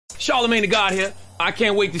Charlemagne the God here. I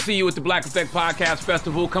can't wait to see you at the Black Effect Podcast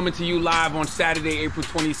Festival, coming to you live on Saturday, April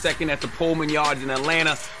 22nd at the Pullman Yards in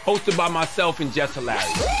Atlanta, hosted by myself and Jess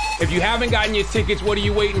Hilarious. If you haven't gotten your tickets, what are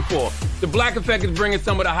you waiting for? The Black Effect is bringing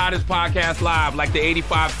some of the hottest podcasts live, like the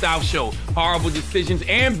 85 South Show, Horrible Decisions,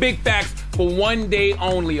 and Big Facts for one day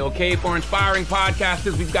only, okay? For inspiring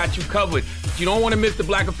podcasters, we've got you covered. If you don't want to miss the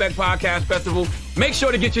Black Effect Podcast Festival, make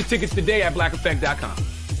sure to get your tickets today at blackeffect.com.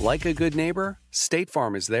 Like a good neighbor, State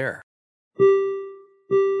Farm is there.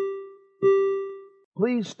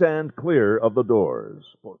 Please stand clear of the doors.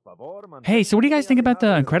 Hey, so what do you guys think about the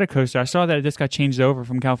Incredicoaster? I saw that it just got changed over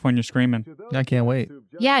from California Screamin'. I can't wait.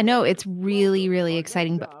 Yeah, no, it's really, really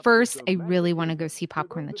exciting. But first, I really want to go see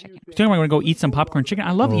Popcorn the Chicken. You think I'm going to go eat some popcorn chicken?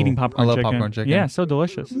 I love eating popcorn chicken. I love popcorn chicken. Yeah, so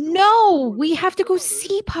delicious. No, we have to go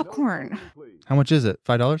see Popcorn. How much is it?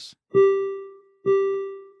 $5?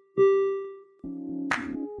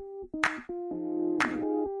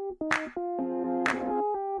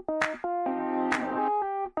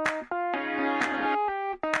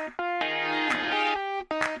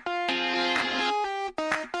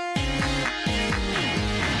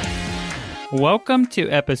 Welcome to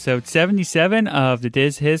episode 77 of the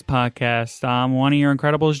Diz His podcast. I'm one of your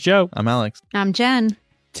Incredibles, Joe. I'm Alex. I'm Jen.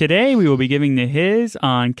 Today we will be giving the His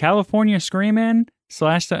on California Screamin' / the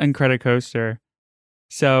Incredicoaster.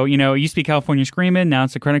 So, you know, it used to be California Screamin', now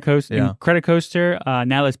it's the Incredicoaster.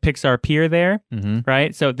 Now it's Pixar Pier there,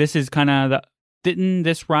 right? So this is kind of didn't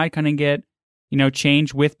this ride kind of get, you know,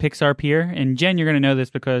 changed with Pixar Pier? And Jen, you're going to know this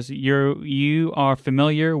because you are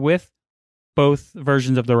familiar with both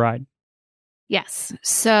versions of the ride. Yes.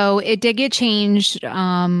 So it did get changed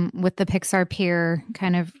with the Pixar Pier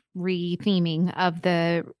kind of re-theming of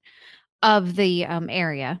the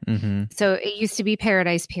area. Mm-hmm. So it used to be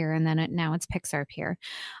Paradise Pier, and then now it's Pixar Pier.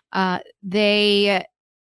 They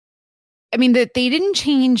didn't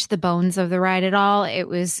change the bones of the ride at all.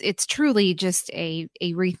 It's truly just a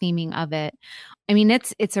re-theming of it. I mean,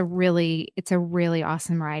 it's a really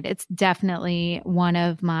awesome ride. It's definitely one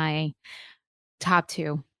of my top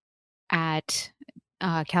two at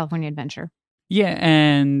California Adventure. Yeah,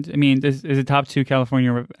 and I mean, is it top two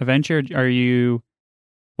California Adventure?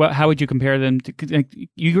 How would you compare them to?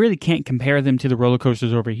 You really can't compare them to the roller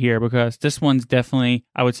coasters over here because this one's definitely,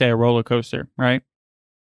 I would say, a roller coaster, right?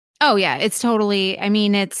 Oh yeah, it's totally. I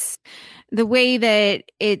mean, it's the way that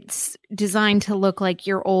it's designed to look like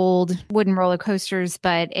your old wooden roller coasters,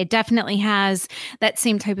 but it definitely has that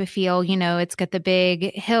same type of feel. You know, it's got the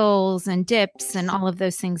big hills and dips and all of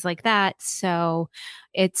those things like that. So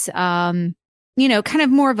it's, you know, kind of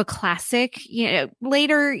more of a classic. You know,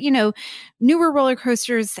 later, you know, newer roller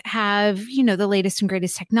coasters have, you know, the latest and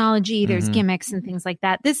greatest technology. There's gimmicks and things like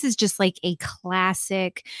that. This is just like a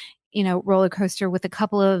classic, you know, roller coaster with a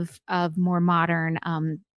couple of more modern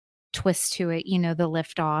twist to it, you know, the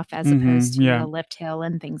lift off as opposed to the lift hill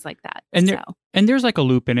and things like that. And there's like a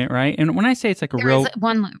loop in it, right? And when I say it's like there is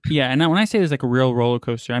one loop. Yeah, and when I say there's like a real roller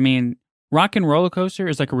coaster, I mean, Rock and Roller Coaster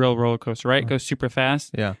is like a real roller coaster, right? It goes super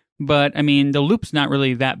fast. Yeah. But I mean, the loop's not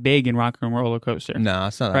really that big in Rock and Roller Coaster. No,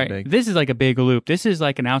 it's not that big. This is like a big loop. This is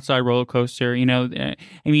like an outside roller coaster. You know,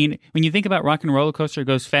 I mean, when you think about Rock and Roller Coaster, it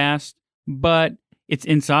goes fast, but it's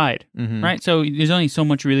inside, right? So there's only so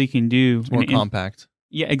much really you can do. It's more compact.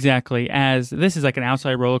 Yeah, exactly. As this is like an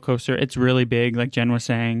outside roller coaster. It's really big, like Jen was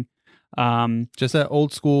saying. Just that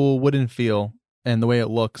old school wooden feel and the way it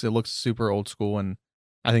looks super old school. And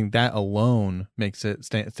I think that alone makes it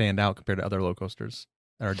stand out compared to other roller coasters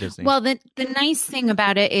that are Disney. Well, the nice thing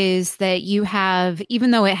about it is that you have,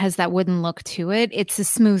 even though it has that wooden look to it, it's a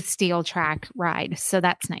smooth steel track ride. So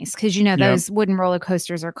that's nice because, you know, those wooden roller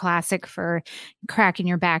coasters are classic for cracking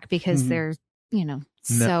your back because they're, you know,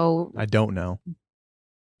 so. I don't know.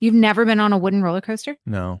 You've never been on a wooden roller coaster?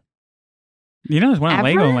 No. You know, there's one at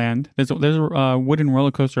Legoland. There's a wooden roller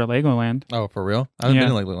coaster at Legoland. Oh, for real? I haven't been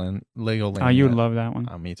to Legoland. Oh, you would love that one.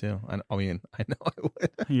 Me too. I mean, I know I would.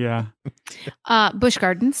 Yeah. Busch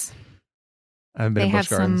Gardens. I haven't been to Busch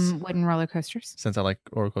Gardens. They have some wooden roller coasters. Since I like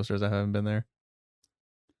roller coasters, I haven't been there.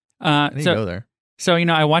 I need to go there. So, you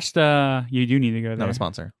know, I watched you do need to go there. Not a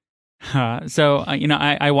sponsor. You know,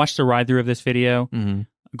 I watched the ride through of this video. Mm-hmm.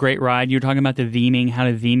 Great ride. You were talking about the theming, how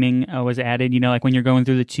the theming was added. You know, like when you're going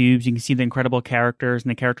through the tubes, you can see the incredible characters and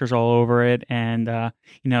the characters all over it. And,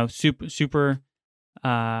 you know, super,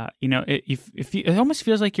 you know, it almost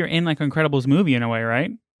feels like you're in like Incredibles movie in a way,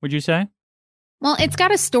 right? Would you say? Well, it's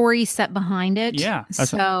got a story set behind it. Yeah.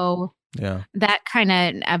 So that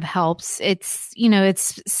kind of helps. It's, you know,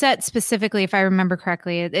 it's set specifically, if I remember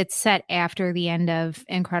correctly, it's set after the end of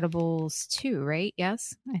Incredibles 2, right?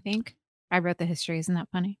 Yes, I think. I wrote the history. Isn't that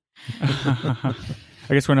funny?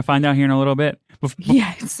 I guess we're gonna find out here in a little bit.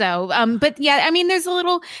 Yeah. So, but yeah, I mean, there's a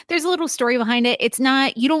little story behind it. It's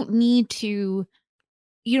not, you don't need to,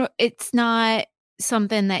 it's not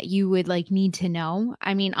something that you would like need to know.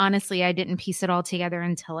 I mean, honestly, I didn't piece it all together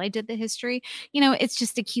until I did the history. It's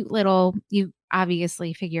just a cute little, you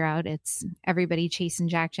obviously figure out it's everybody chasing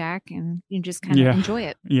Jack, and you just kind of enjoy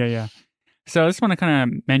it. Yeah. So I just want to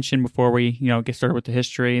kind of mention before we, get started with the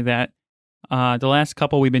history that the last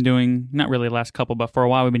couple we've been doing, not really the last couple, but for a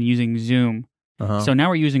while we've been using Zoom. So now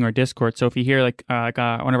we're using our Discord. So if you hear like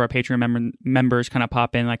one of our Patreon members kind of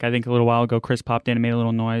pop in, like I think a little while ago, Chris popped in and made a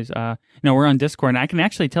little noise. We're on Discord, and I can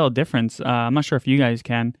actually tell a difference. I'm not sure if you guys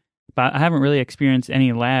can, but I haven't really experienced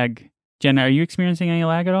any lag. Jen, are you experiencing any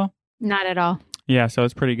lag at all? Not at all. Yeah, so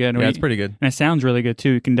it's pretty good. Yeah, it's pretty good. And it sounds really good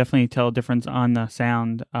too. You can definitely tell a difference on the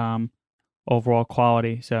sound overall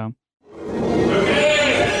quality. So.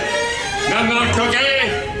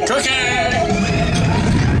 Cookie!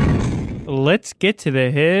 Let's get to the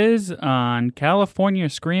hiz on California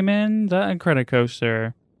Screamin', the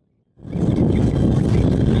Incredicoaster.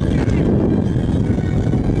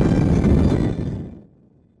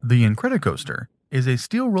 The Incredicoaster is a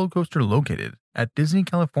steel roller coaster located at Disney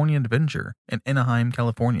California Adventure in Anaheim,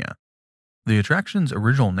 California. The attraction's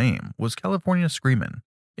original name was California Screamin'.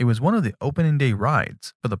 It was one of the opening day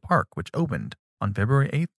rides for the park, which opened on February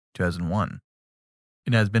 8, 2001.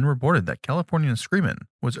 It has been reported that California Screamin'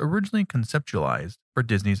 was originally conceptualized for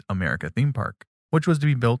Disney's America theme park, which was to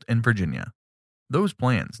be built in Virginia. Those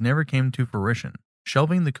plans never came to fruition,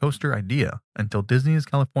 shelving the coaster idea until Disney's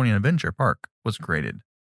California Adventure Park was created.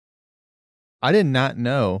 I did not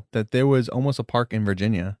know that there was almost a park in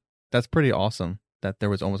Virginia. That's pretty awesome that there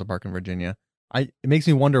was almost a park in Virginia. It makes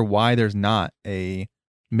me wonder why there's not a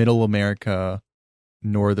Middle America,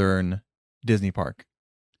 Northern Disney park.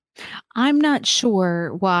 I'm not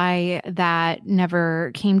sure why that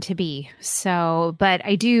never came to be. So, but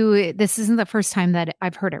this isn't the first time that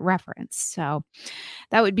I've heard it referenced. So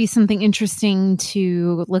that would be something interesting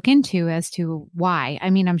to look into as to why. I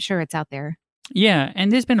mean, I'm sure it's out there. Yeah,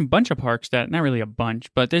 and there's been a bunch of parks that, not really a bunch,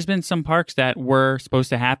 but there's been some parks that were supposed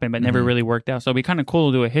to happen but never really worked out. So it'd be kind of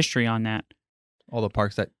cool to do a history on that. All the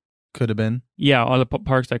parks that could have been. Yeah, all the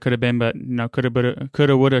parks that could have been, but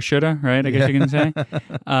coulda, woulda, shoulda, right? I guess you can say.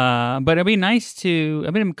 But it'd be nice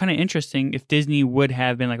it'd be kind of interesting if Disney would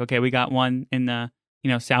have been like, okay, we got one in the,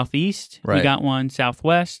 southeast. Right. We got one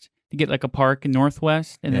southwest. You get like a park in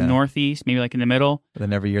northwest and then northeast, maybe like in the middle. But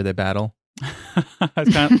then every year they battle.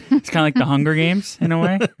 It's kind of like the Hunger Games in a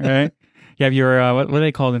way, right? You have your, what are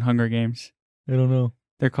they called in Hunger Games? I don't know.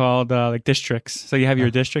 They're called like districts. So you have your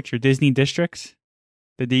districts, your Disney districts.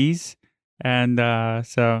 The D's. And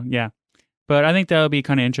so, yeah. But I think that would be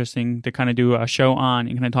kind of interesting to kind of do a show on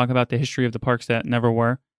and kind of talk about the history of the parks that never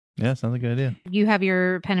were. Yeah, sounds like a good idea. You have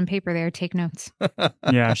your pen and paper there. Take notes.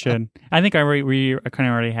 Yeah, I should. I think we kind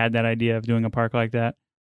of already had that idea of doing a park like that.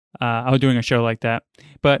 I was doing a show like that.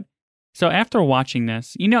 But so after watching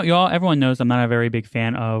this, everyone knows I'm not a very big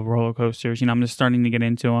fan of roller coasters. I'm just starting to get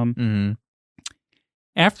into them. Mm-hmm.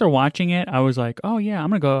 After watching it, I was like, oh yeah,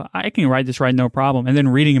 I can ride this ride no problem. And then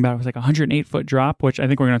reading about it, was like a 108-foot drop, which I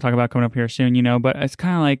think we're going to talk about coming up here soon, but it's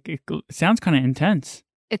kind of like, it sounds kind of intense.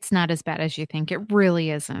 It's not as bad as you think. It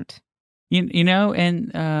really isn't. And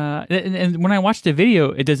when I watched the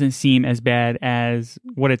video, it doesn't seem as bad as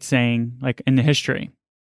what it's saying, like in the history.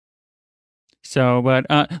 So, but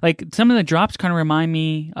like some of the drops kind of remind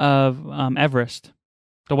me of Everest.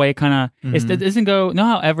 The way it kind of it doesn't go. Know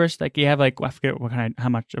how Everest, like you have like, I forget how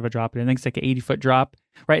much of a drop it is. I think it's like an 80-foot drop,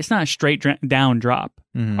 right? It's not a straight down drop.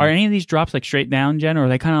 Are any of these drops like straight down, Jen, or are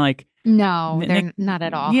they kind of like? No, they're not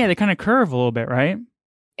at all. Yeah, they kind of curve a little bit, right?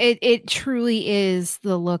 It truly is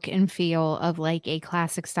the look and feel of like a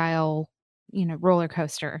classic style, roller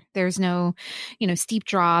coaster. There's no, steep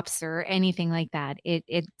drops or anything like that.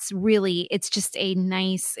 It's just a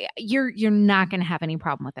nice. You're not going to have any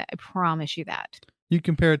problem with it. I promise you that. You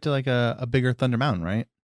compare it to like a bigger Thunder Mountain, right?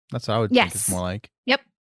 That's what I would think it's more like. Yep,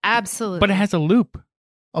 absolutely. But it has a loop.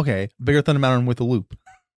 Okay, bigger Thunder Mountain with a loop.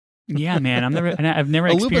 Yeah, man, I've never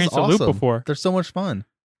experienced a loop before. They're so much fun.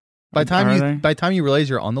 By the time you realize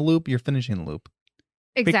you're on the loop, you're finishing the loop.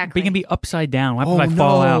 Exactly. But you can be upside down. What if I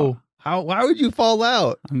fall out? Why would you fall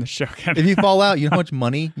out? I'm just joking. If you fall out, you know how much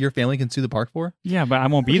money your family can sue the park for? Yeah, but I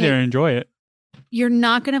won't be there and enjoy it. You're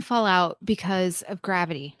not going to fall out because of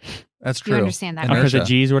gravity. That's true. You understand that? Because of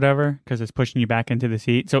G's or whatever? Because it's pushing you back into the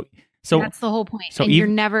seat. So that's the whole point. So you're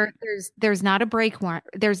never there's not a brake run.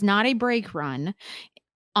 There's not a brake run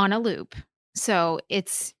on a loop. So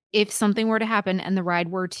it's if something were to happen and the ride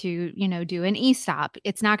were to do an e-stop,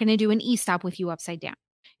 it's not going to do an e-stop with you upside down.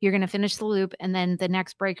 you're going to finish the loop, and then the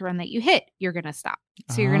next brake run that you hit, you're going to stop.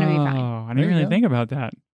 So you're going to be fine. Oh, I didn't really think about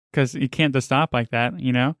that because you can't just stop like that,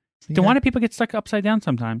 Then why do people get stuck upside down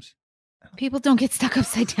sometimes? People don't get stuck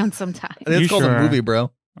upside down sometimes. It's called a movie,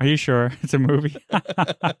 bro. Are you sure it's a movie?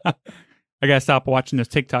 I gotta stop watching those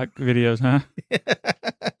TikTok videos, huh?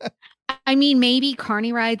 I mean, maybe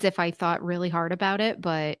carny rides if I thought really hard about it,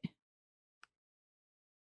 but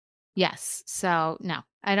yes. So no,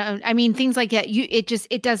 I don't. I mean, things like that.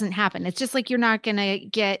 It doesn't happen. It's just like you're not gonna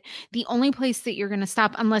get the only place that you're gonna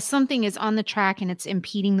stop unless something is on the track and it's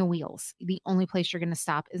impeding the wheels. The only place you're gonna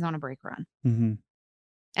stop is on a brake run. Mm-hmm.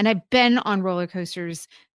 And I've been on roller coasters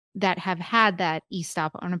that have had that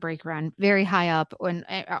e-stop on a brake run very high up and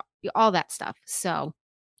all that stuff. So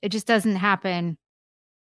it just doesn't happen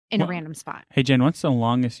in a random spot. Hey, Jen, what's the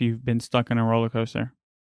longest you've been stuck on a roller coaster?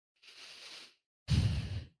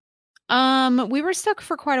 We were stuck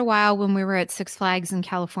for quite a while when we were at Six Flags in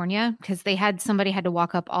California because somebody had to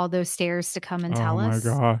walk up all those stairs to come and tell us. Oh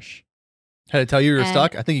my gosh. Had to tell you were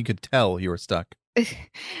stuck? I think you could tell you were stuck.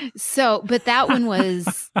 So, but that one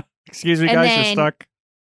was... Excuse me, guys, you're stuck.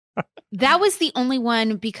 That was the only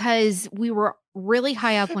one because we were really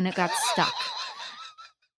high up when it got stuck.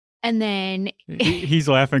 And then... He's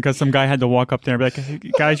laughing because some guy had to walk up there and be like, hey,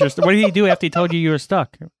 guys, what did he do after he told you were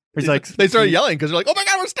stuck? He's like... They started yelling because they're like, oh my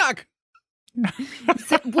God, we're stuck!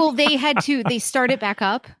 They started back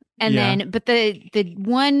up. And then, but the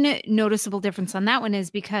one noticeable difference on that one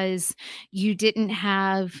is because you didn't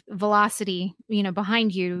have velocity,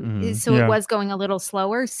 behind you. So it was going a little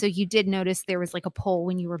slower. So you did notice there was like a pole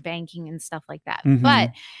when you were banking and stuff like that. Mm-hmm.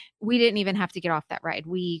 But we didn't even have to get off that ride.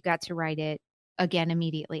 We got to ride it again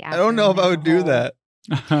immediately after. I don't know if I would do that.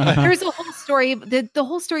 There's a whole story. The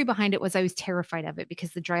whole story behind it was I was terrified of it because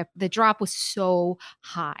the drop was so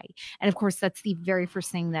high. And of course, that's the very first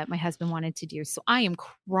thing that my husband wanted to do. So I am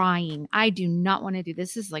crying. I do not want to do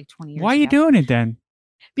this. This is like 20 years Why are you doing it then?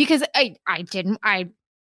 Because I didn't.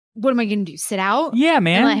 What am I going to do? Sit out? Yeah,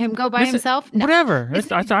 man. And let him go by himself? No. Whatever. That's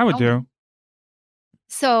what I would do.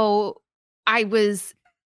 So I was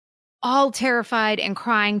all terrified and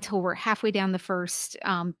crying till we're halfway down the first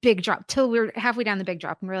big drop, till we're halfway down the big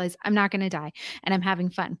drop and realize I'm not going to die and I'm having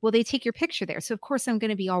fun. Well, they take your picture there. So of course I'm going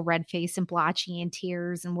to be all red faced and blotchy and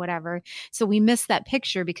tears and whatever. So we missed that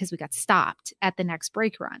picture because we got stopped at the next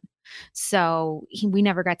brake run. So we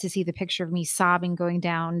never got to see the picture of me sobbing going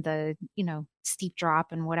down the, steep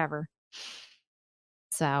drop and whatever.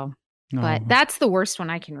 So, but that's the worst one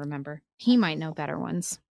I can remember. He might know better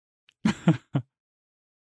ones.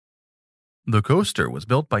 The coaster was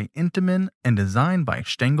built by Intamin and designed by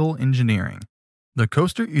Stengel Engineering. The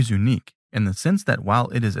coaster is unique in the sense that while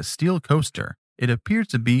it is a steel coaster, it appears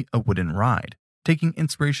to be a wooden ride, taking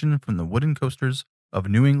inspiration from the wooden coasters of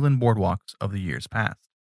New England boardwalks of the years past.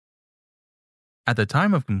 At the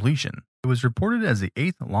time of completion, it was reported as the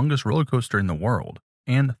 8th longest roller coaster in the world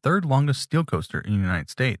and 3rd longest steel coaster in the United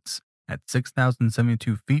States at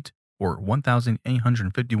 6,072 feet or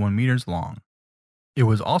 1,851 meters long. It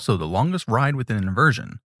was also the longest ride with an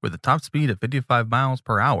inversion. With a top speed of 55 miles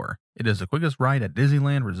per hour, it is the quickest ride at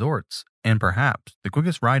Disneyland resorts, and perhaps the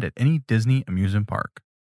quickest ride at any Disney amusement park.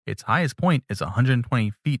 Its highest point is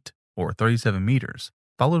 120 feet, or 37 meters,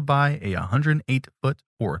 followed by a 108-foot,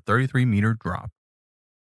 or 33-meter drop.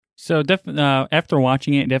 So after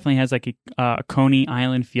watching it, it definitely has like a Coney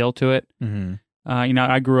Island feel to it. Mm-hmm.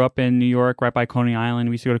 I grew up in New York, right by Coney Island.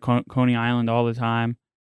 We used to go to Coney Island all the time.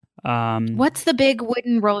 What's the big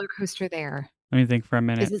wooden roller coaster there? Let me think for a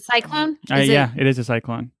minute. Is it Cyclone? It is a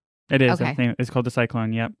Cyclone. It is. Okay. I think it's called the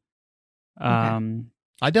Cyclone. Yep. Okay.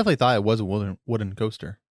 I definitely thought it was a wooden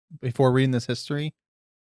coaster. Before reading this history,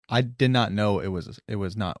 I did not know it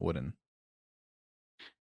was not wooden.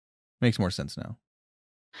 Makes more sense now.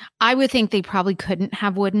 I would think they probably couldn't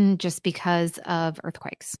have wooden just because of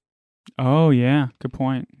earthquakes. Oh, yeah. Good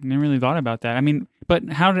point. I never really thought about that. I mean, but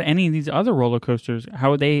how did any of these other roller coasters,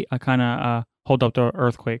 how would they kind of hold up to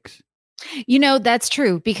earthquakes? That's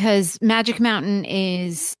true because Magic Mountain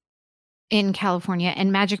is in California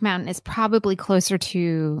and Magic Mountain is probably closer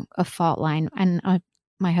to a fault line. And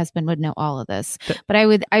my husband would know all of this, but I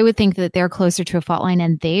would think that they're closer to a fault line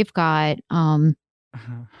and they've got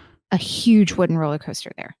a huge wooden roller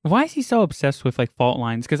coaster there. Why is he so obsessed with like fault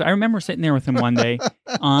lines? Because I remember sitting there with him one day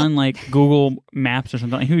on like Google Maps or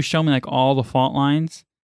something. And he was showing me like all the fault lines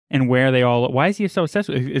and where they all. Why is he so obsessed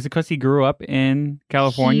with it? Is it because he grew up in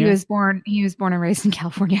California? He was born and raised in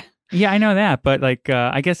California. Yeah, I know that, but like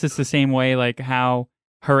I guess it's the same way like how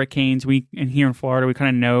hurricanes here in Florida we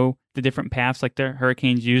kind of know the different paths. Like the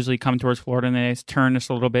hurricanes usually come towards Florida and they turn us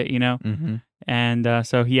a little bit, Mm-hmm. And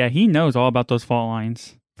so he knows all about those fault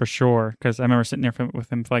lines. for sure. Because I remember sitting there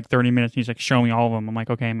with him for like 30 minutes. And he's like showing me all of them. I'm like,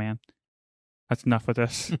 okay, man, that's enough with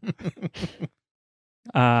this.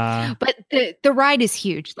 But the ride is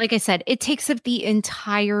huge. Like I said, it takes up the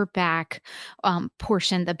entire back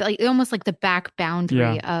portion, almost like the back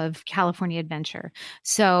boundary of California Adventure.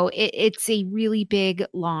 So it's a really big,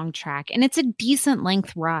 long track, and it's a decent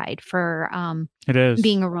length ride for it is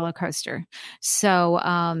being a roller coaster. So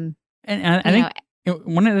and I think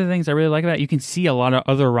one of the things I really like about it, you can see a lot of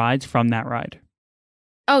other rides from that ride.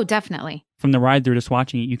 Oh, definitely. From the ride through, just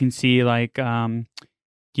watching it, you can see like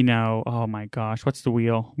oh my gosh, what's the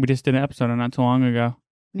wheel? We just did an episode on not too long ago.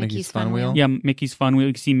 Mickey's Fun Wheel. Yeah, Mickey's Fun Wheel.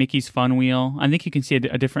 You can see Mickey's Fun Wheel. I think you can see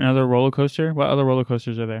a different other roller coaster. What other roller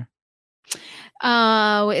coasters are there?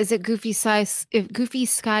 Is it Goofy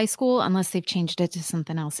Sky School? Unless they've changed it to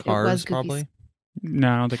something else. Cars, it was Goofy probably. No,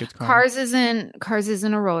 I don't think it's Cars. Cars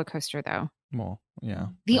isn't a roller coaster though. Well, yeah.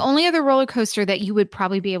 The only other roller coaster that you would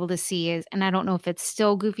probably be able to see is, and I don't know if it's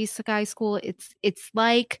still Goofy Sky School. It's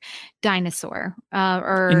like Dinosaur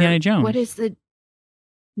or Indiana Jones. What is the?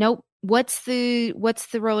 Nope. What's the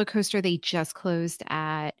roller coaster they just closed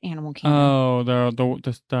at Animal Kingdom? Oh, the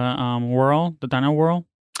Whirl, the Dino Whirl.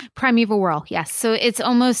 Primeval Whirl. Yes. So it's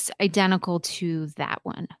almost identical to that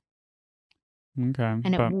one. Okay.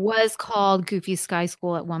 And it was called Goofy Sky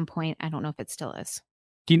School at one point. I don't know if it still is.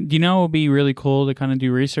 Do you know what would be really cool to kind of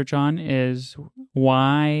do research on is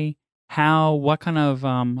what kind of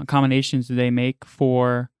accommodations do they make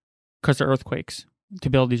because of earthquakes to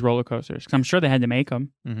build these roller coasters? Because I'm sure they had to make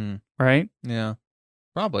them, right? Yeah,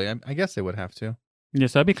 probably. I guess they would have to.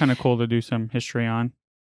 Yes, that'd be kind of cool to do some history on.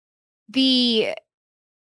 The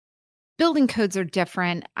building codes are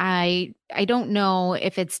different. I don't know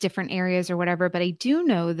if it's different areas or whatever, but I do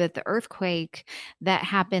know that the earthquake that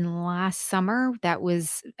happened last summer, that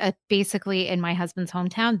was basically in my husband's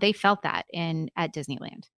hometown, they felt that at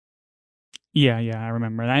Disneyland. Yeah, I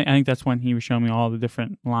remember. I think that's when he was showing me all the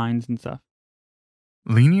different lines and stuff.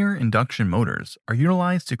 Linear induction motors are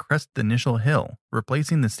utilized to crest the initial hill,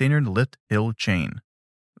 replacing the standard lift hill chain.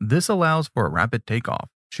 This allows for a rapid takeoff,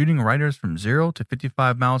 shooting riders from 0 to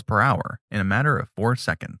 55 miles per hour in a matter of 4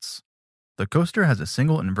 seconds. The coaster has a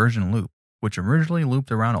single inversion loop, which originally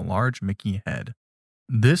looped around a large Mickey head.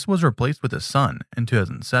 This was replaced with a sun in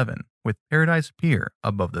 2007, with Paradise Pier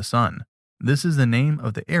above the sun. This is the name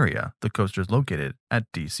of the area the coaster is located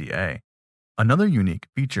at DCA. Another unique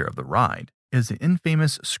feature of the ride is the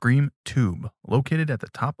infamous Scream Tube, located at the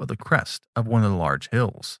top of the crest of one of the large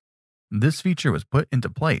hills. This feature was put into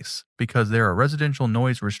place because there are residential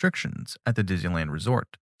noise restrictions at the Disneyland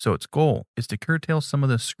Resort, so its goal is to curtail some of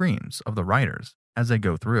the screams of the riders as they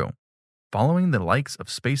go through. Following the likes of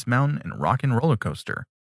Space Mountain and Rockin' Roller Coaster,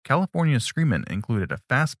 California Screamin' included a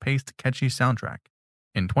fast-paced, catchy soundtrack.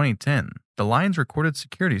 In 2010, the line's recorded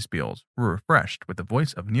security spiels were refreshed with the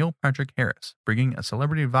voice of Neil Patrick Harris, bringing a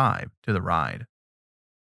celebrity vibe to the ride.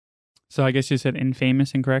 So I guess you said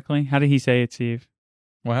infamous incorrectly. How did he say it, Steve?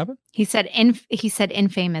 What happened? He said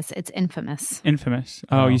infamous. It's infamous. Infamous.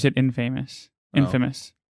 Oh, you said infamous.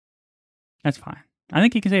 Infamous. That's fine. I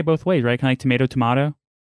think you can say it both ways, right? Kind of like tomato, tomato.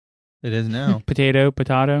 It is now. Potato,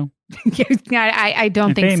 potato. Yeah, I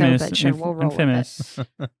don't infamous, think so, but sure, we'll roll infamous. with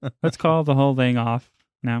it. Let's call the whole thing off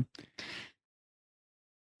now.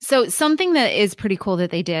 So something that is pretty cool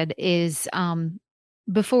that they did is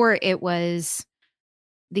before it was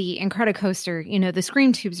the Incredicoaster, the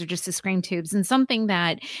scream tubes are just the scream tubes. And something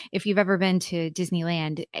that if you've ever been to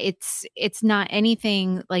Disneyland, it's not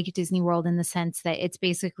anything like Disney World in the sense that it's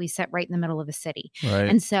basically set right in the middle of a city. Right.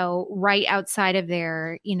 And so right outside of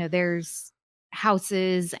there, there's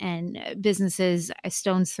houses and businesses a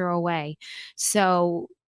stone's throw away. So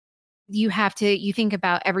you think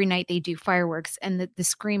about every night they do fireworks and the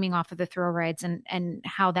screaming off of the thrill rides and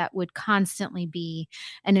how that would constantly be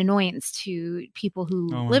an annoyance to people who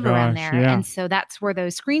live around there. Yeah. And so that's where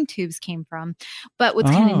those scream tubes came from. But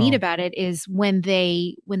what's kind of neat about it is when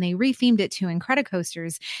they rethemed it to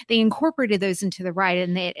Incredicoasters, they incorporated those into the ride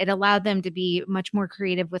and it allowed them to be much more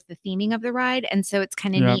creative with the theming of the ride. And so it's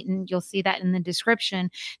kind of neat, and you'll see that in the description.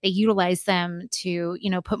 They utilize them to,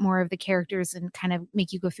 put more of the characters and kind of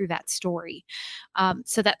make you go through that story.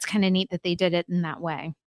 So that's kind of neat that they did it in that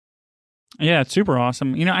way. Yeah, it's super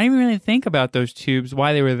awesome. I didn't really think about those tubes,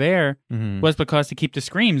 why they were there was because to keep the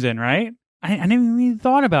screams in, right? I never really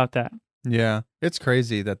thought about that. Yeah, it's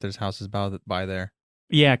crazy that there's houses by there.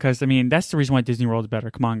 Yeah, because, that's the reason why Disney World is better.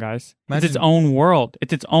 Come on, guys. Imagine... It's its own world.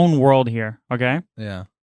 It's its own world here, okay? Yeah.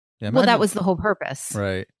 Well, that was the whole purpose.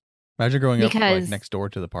 Right. Imagine growing up next door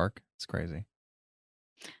to the park. It's crazy.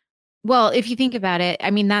 Well, if you think about it,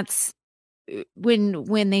 that's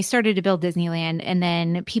when they started to build Disneyland, and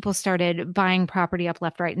then people started buying property up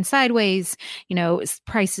left, right, and sideways,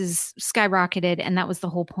 prices skyrocketed, and that was the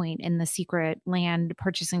whole point in the secret land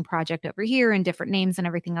purchasing project over here, and different names and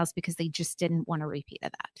everything else, because they just didn't want a repeat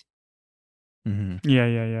of that. Mm-hmm.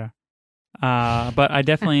 Yeah. But I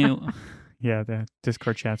definitely, yeah, the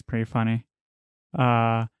Discord chat's pretty funny.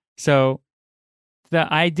 So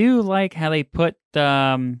I do like how they put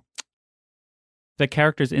the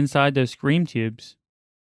characters inside those scream tubes.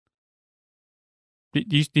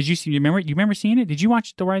 Did you see? You remember seeing it? Did you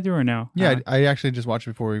watch the ride through or no? Yeah, I actually just watched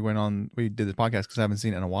it before we did the podcast because I haven't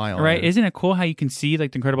seen it in a while. Right? Isn't it cool how you can see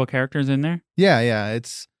like the incredible characters in there? Yeah.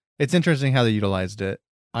 It's interesting how they utilized it.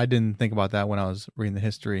 I didn't think about that when I was reading the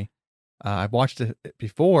history. I've watched it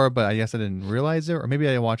before, but I guess I didn't realize it, or maybe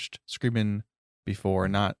I watched Screamin' before,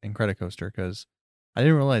 not Incredicoaster, because I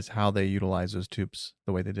didn't realize how they utilized those tubes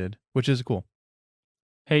the way they did, which is cool.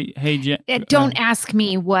 Hey, Jen. Don't ask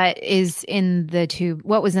me what is in the tube.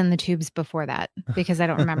 What was in the tubes before that? Because I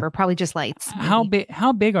don't remember. Probably just lights. Maybe.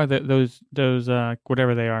 How big are those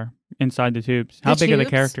whatever they are inside the tubes? How big are the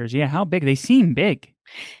characters? Yeah, how big? They seem big.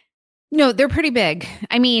 No, they're pretty big.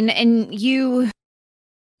 I mean, and you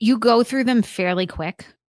go through them fairly quick.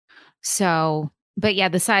 So, but yeah,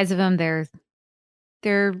 the size of them,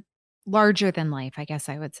 they're larger than life, I guess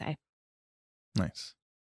I would say. Nice.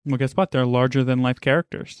 Well, guess what? They're larger than life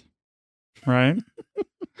characters, right?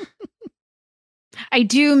 I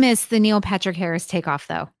do miss the Neil Patrick Harris takeoff,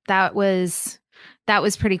 though. That was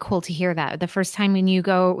pretty cool to hear that. The first time when you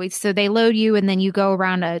go, so they load you and then you go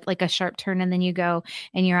around a sharp turn, and then you go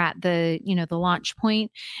and you're at the launch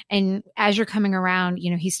point. And as you're coming around,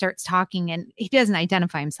 he starts talking, and he doesn't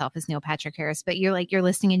identify himself as Neil Patrick Harris, but you're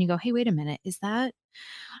listening and you go, hey, wait a minute, is that?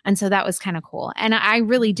 And so that was kind of cool. And I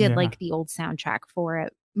really did like the old soundtrack for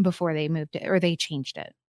it before they moved it, or they changed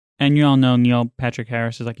it. And you all know Neil Patrick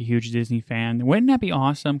Harris is like a huge Disney fan. Wouldn't that be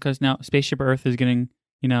awesome? Because now Spaceship Earth is getting,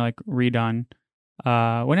 redone.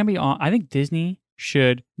 Wouldn't it be I think Disney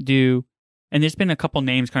should do, and there's been a couple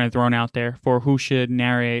names kind of thrown out there for who should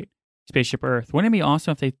narrate Spaceship Earth. Wouldn't it be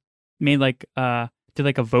awesome if they made did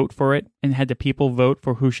a vote for it and had the people vote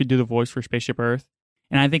for who should do the voice for Spaceship Earth?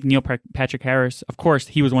 And I think Neil Patrick Harris, of course,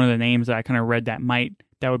 he was one of the names that I kind of read that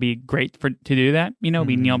would be great to do that, be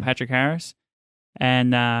Neil Patrick Harris.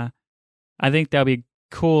 And I think that would be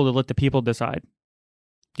cool to let the people decide,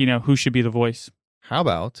 who should be the voice. How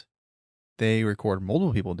about they record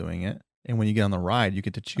multiple people doing it, and when you get on the ride, you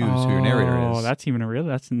get to choose who your narrator is. Oh, that's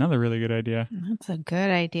another really good idea. That's a good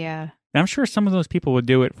idea. And I'm sure some of those people would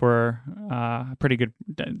do it for pretty good.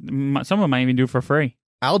 Some of them might even do it for free.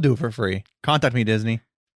 I'll do it for free. Contact me, Disney.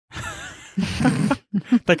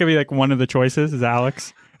 That could be like one of the choices is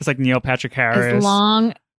Alex. It's like Neil Patrick Harris,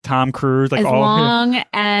 Tom Cruise, as long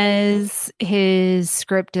as his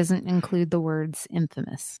script doesn't include the words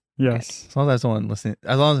infamous. Yes. As long as someone listening,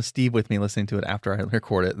 as long as Steve with me listening to it after I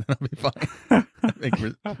record it, then I'll be fine.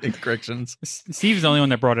 make corrections. Steve's the only one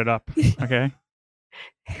that brought it up. Okay.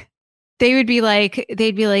 They'd be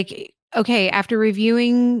like, okay, after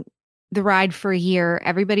reviewing the ride for a year,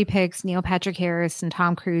 everybody picks Neil Patrick Harris and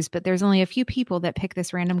Tom Cruise, but there's only a few people that pick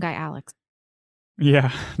this random guy, Alex.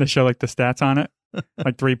 Yeah, they show the stats on it.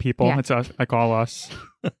 3 people. Yeah. It's us, all us.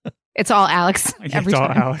 It's all Alex. It's all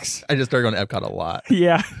Alex. I just started going to Epcot a lot.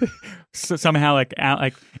 Yeah. So somehow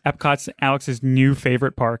Epcot's Alex's new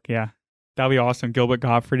favorite park. Yeah. That'll be awesome. Gilbert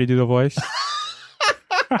Godfrey to do the voice.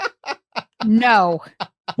 No.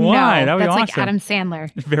 Why? No, That'd be that's awesome. like Adam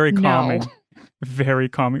Sandler. It's very calming. No. Very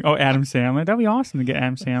calming. Oh, Adam Sandler. That'd be awesome to get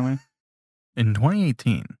Adam Sandler. In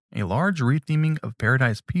 2018, a large retheming of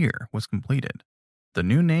Paradise Pier was completed. The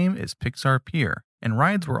new name is Pixar Pier, and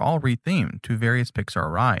rides were all rethemed to various Pixar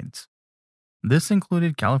rides. This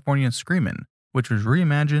included California Screamin', which was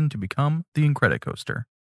reimagined to become the Incredicoaster.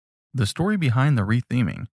 The story behind the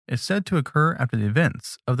retheming is said to occur after the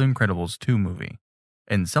events of the Incredibles 2 movie.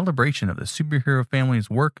 In celebration of the superhero family's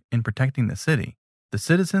work in protecting the city, the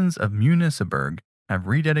citizens of Municiberg have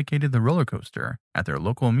rededicated the roller coaster at their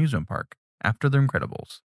local amusement park after The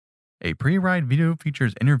Incredibles. A pre-ride video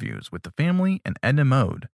features interviews with the family and Edna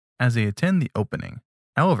Mode as they attend the opening.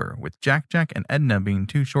 However, with Jack and Edna being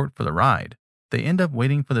too short for the ride, they end up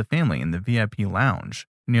waiting for the family in the VIP lounge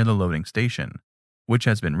near the loading station, which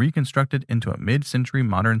has been reconstructed into a mid-century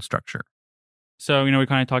modern structure. So, we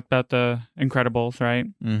kind of talked about the Incredibles, right?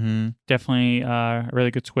 Mm-hmm. Definitely a really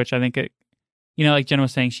good switch. I think it, like Jenna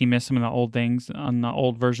was saying, she missed some of the old things on the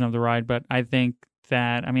old version of the ride, but I think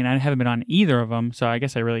that, I haven't been on either of them, so I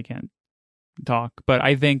guess I really can't talk, but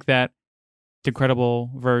I think that the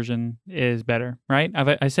Incredible version is better, right?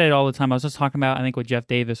 I say it all the time. I was just talking about, I think, with Jeff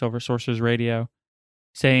Davis over Sources Radio,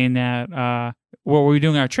 saying that, well, we were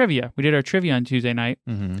doing our trivia. We did our trivia on Tuesday night,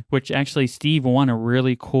 which actually Steve won a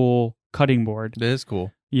really cool cutting board. It is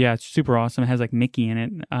cool. Yeah, it's super awesome. It has like Mickey in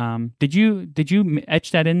it. Did you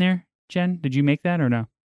etch that in there, Jen? Did you make that or no?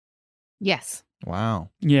 Yes. Wow.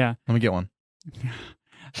 Yeah. Let me get one.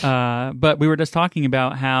 But we were just talking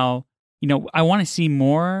about how, I want to see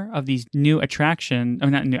more of these new attractions.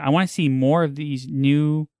 Not new. I want to see more of these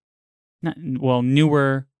newer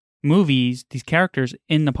movies, these characters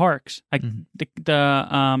in the parks, like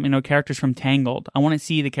the characters from Tangled. I want to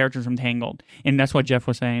see the characters from Tangled, and that's what Jeff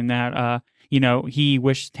was saying, that he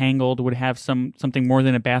wished Tangled would have something more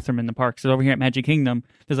than a bathroom in the parks. So over here at Magic Kingdom,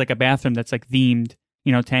 there's like a bathroom that's like themed,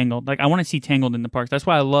 Tangled. Like I want to see Tangled in the parks. That's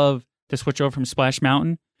why I love to switch over from Splash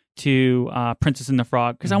Mountain to Princess and the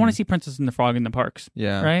Frog, because I want to see Princess and the Frog in the parks.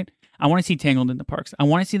 Yeah. Right. I want to see Tangled in the parks. I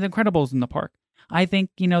want to see the Incredibles in the park. I think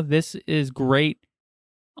this is great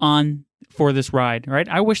for this ride, right?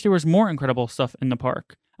 I wish there was more incredible stuff in the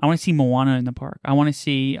park. I want to see Moana in the park. I want to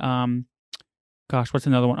see, what's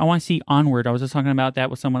another one? I want to see Onward. I was just talking about that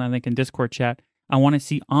with someone, I think, in Discord chat. I want to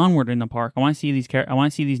see Onward in the park. I want to see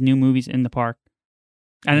these new movies in the park.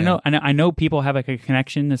 And I know people have like a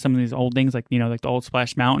connection to some of these old things, like like the old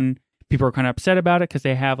Splash Mountain. People are kind of upset about it because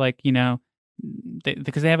they have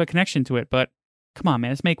because they have a connection to it. But come on,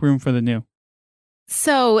 man, let's make room for the new.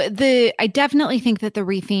 So I definitely think that the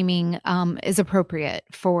retheming is appropriate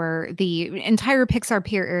for the entire Pixar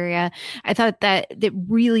Pier area. I thought that it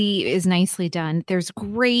really is nicely done. There's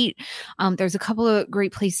a couple of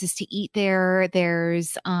great places to eat there.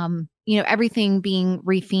 There's everything being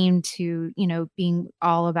rethemed to being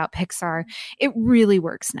all about Pixar. It really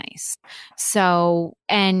works nice. So,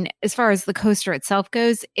 and as far as the coaster itself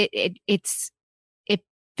goes, it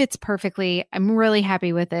fits perfectly. I'm really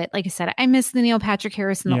happy with it. Like I said, I miss the Neil Patrick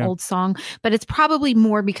Harris and the old song, but it's probably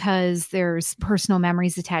more because there's personal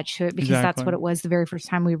memories attached to it, because that's what it was the very first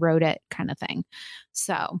time we wrote it, kind of thing.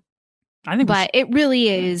 So I think, but it really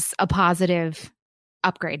is a positive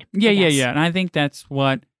upgrade. Yeah. And I think that's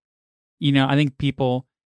what, I think people,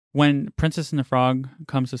 when Princess and the Frog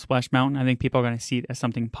comes to Splash Mountain, I think people are going to see it as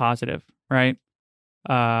something positive, right?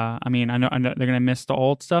 I know they're gonna miss the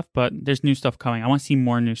old stuff, but there's new stuff coming. I want to see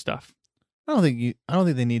more new stuff. I don't think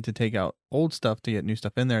they need to take out old stuff to get new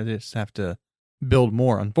stuff in there. They just have to build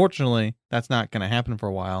more. Unfortunately, that's not going to happen for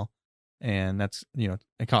a while, and that's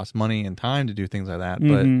it costs money and time to do things like that.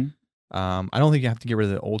 But I don't think you have to get rid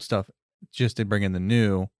of the old stuff just to bring in the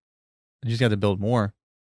new. You just got to build more.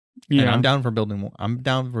 Yeah, and I'm down for building more. I'm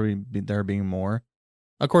down for there being more.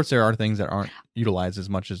 Of course, there are things that aren't utilized as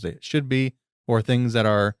much as they should be, or things that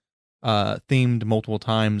are themed multiple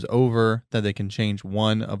times over that they can change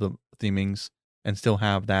one of the themings and still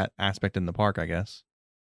have that aspect in the park, I guess.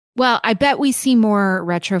 Well, I bet we see more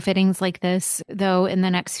retrofittings like this, though, in the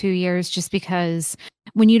next few years, just because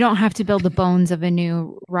when you don't have to build the bones of a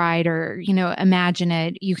new ride or, imagine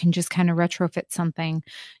it, you can just kind of retrofit something,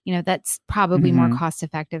 that's probably more cost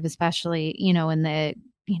effective, especially, in the,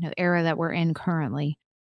 era that we're in currently.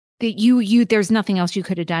 That there's nothing else you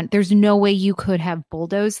could have done. There's no way you could have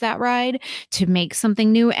bulldozed that ride to make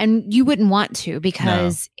something new, and you wouldn't want to,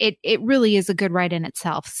 because it really is a good ride in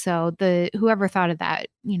itself. So whoever thought of that,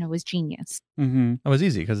 was genius. It was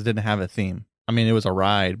easy because it didn't have a theme. I mean, it was a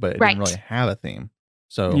ride, but it didn't really have a theme.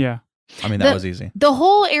 So yeah. That was easy. The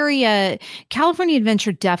whole area, California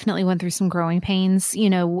Adventure definitely went through some growing pains,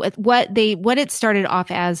 what it started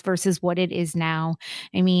off as versus what it is now.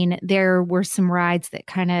 I mean, there were some rides that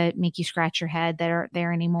kind of make you scratch your head that aren't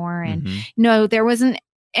there anymore. And no, there wasn't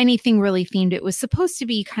anything really themed. It was supposed to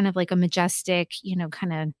be kind of like a majestic,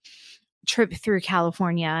 kind of trip through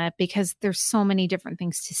California, because there's so many different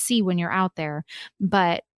things to see when you're out there.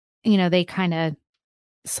 But, they kind of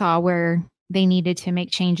saw where they needed to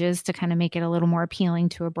make changes to kind of make it a little more appealing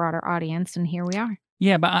to a broader audience, and here we are.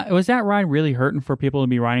 Yeah, but was that ride really hurting for people to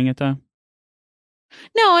be riding it, though?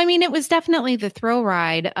 No, I mean, it was definitely the thrill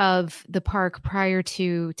ride of the park prior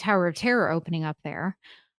to Tower of Terror opening up there.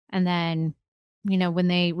 And then, when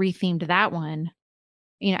they rethemed that one,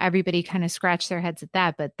 everybody kind of scratched their heads at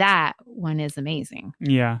that, but that one is amazing.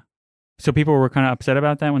 Yeah. So people were kind of upset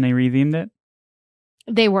about that when they rethemed it?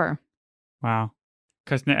 They were. Wow.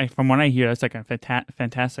 Because from what I hear, that's like a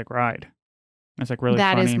fantastic ride. That's like really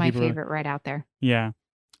funny. That is my favorite ride out there. Yeah.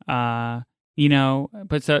 But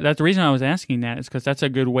so that's the reason I was asking that, is because that's a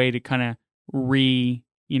good way to kind of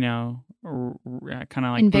kind of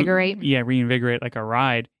like invigorate. Reinvigorate like a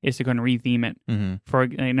ride is to go and retheme it. Mm-hmm. For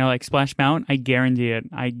like Splash Mountain, I guarantee it.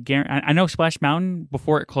 I know Splash Mountain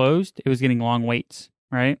before it closed, it was getting long waits,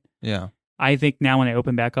 right? Yeah. I think now when they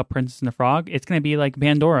open back up Princess and the Frog, it's going to be like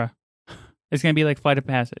Pandora. It's going to be like Flight of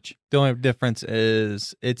Passage. The only difference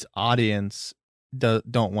is its audience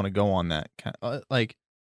don't want to go on that like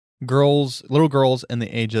little girls in the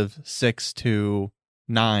age of 6 to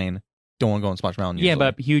 9 don't want to go on Splash Mountain. Yeah,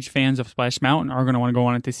 usually. but huge fans of Splash Mountain are going to want to go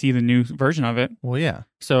on it to see the new version of it. Well, yeah.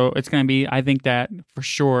 So it's going to be, I think that for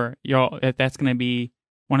sure, that's going to be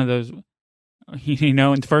one of those, in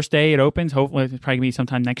the first day it opens, hopefully it's probably going to be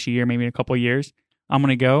sometime next year, maybe in a couple of years. I'm going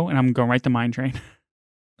to go and I'm going right to Mine Train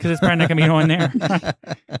because it's probably not going to be on there.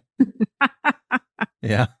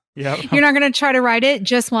 Yeah. Yep. You're not going to try to ride it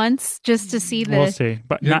just once, just to see the... We'll see,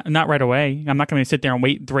 but not right away. I'm not going to sit there and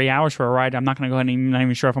wait 3 hours for a ride. I'm not going to go ahead and not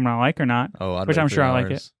even sure if I'm going to like it or not. Oh, which I'm sure I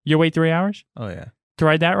like it. You wait 3 hours Oh, yeah. to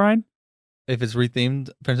ride that ride? If it's rethemed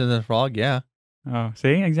Princess and the Frog, yeah. Oh,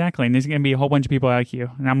 see? Exactly. And there's going to be a whole bunch of people like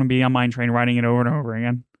you. And I'm going to be on Mine Train riding it over and over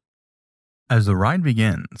again. As the ride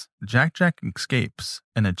begins, Jack Jack escapes,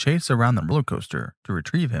 and a chase around the roller coaster to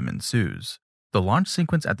retrieve him ensues. The launch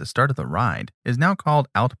sequence at the start of the ride is now called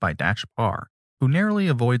out by Dash Parr, who narrowly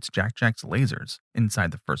avoids Jack Jack's lasers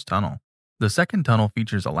inside the first tunnel. The second tunnel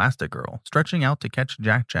features Elastigirl stretching out to catch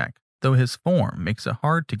Jack Jack, though his form makes it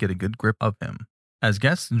hard to get a good grip of him. As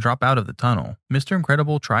guests drop out of the tunnel, Mr.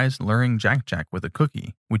 Incredible tries luring Jack Jack with a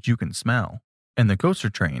cookie, which you can smell, and the coaster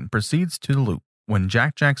train proceeds to the loop. When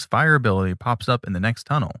Jack Jack's fire ability pops up in the next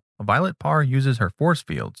tunnel, Violet Parr uses her force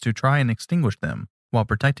fields to try and extinguish them while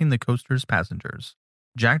protecting the coaster's passengers.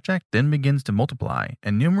 Jack Jack then begins to multiply,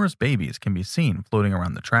 and numerous babies can be seen floating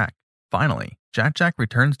around the track. Finally, Jack Jack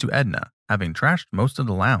returns to Edna, having trashed most of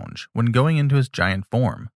the lounge when going into his giant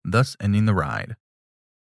form, thus ending the ride.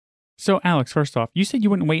 So, Alex, first off, you said you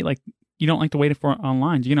wouldn't wait, you don't like to wait for it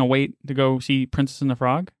online. You're going to wait to go see Princess and the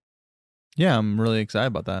Frog? Yeah, I'm really excited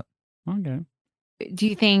about that. Okay. Do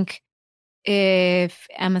you think if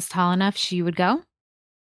Emma's tall enough, she would go?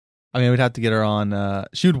 I mean, we'd have to get her on,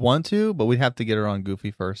 she would want to, but we'd have to get her on Goofy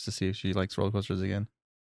first to see if she likes roller coasters again.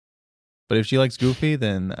 But if she likes Goofy,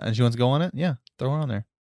 then, and she wants to go on it, yeah, throw her on there.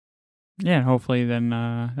 Yeah, hopefully then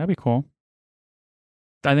that'd be cool.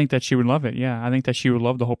 I think that she would love it, yeah. I think that she would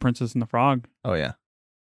love the whole Princess and the Frog. Oh, yeah.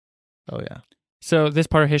 Oh, yeah. So this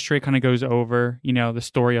part of history kind of goes over, the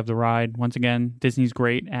story of the ride. Once again, Disney's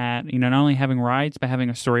great at, not only having rides, but having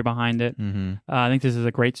a story behind it. Mm-hmm. I think this is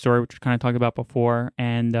a great story, which we kind of talked about before.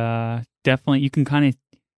 And definitely because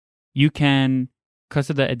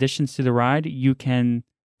of the additions to the ride, you can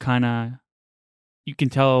tell,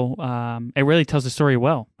 it really tells the story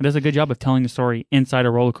well. It does a good job of telling the story inside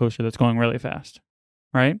a roller coaster that's going really fast.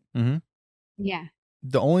 Right? Mm-hmm. Yeah.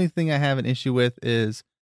 The only thing I have an issue with is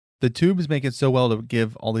the tubes make it so well to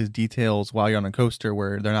give all these details while you're on a coaster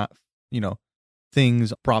where they're not,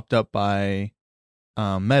 things propped up by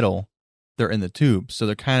metal. They're in the tubes. So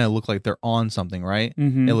they kind of look like they're on something, right?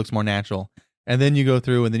 Mm-hmm. It looks more natural. And then you go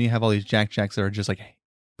through and then you have all these Jack Jacks that are just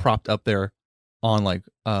propped up there on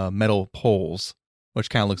metal poles, which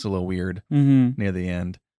kind of looks a little weird near the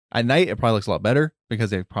end. At night, it probably looks a lot better because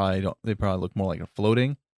they probably look more like a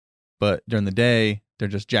floating. But during the day, they're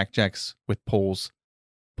just Jack Jacks with poles,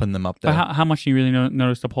 putting them up there. But how much do you really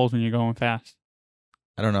notice the poles when you're going fast?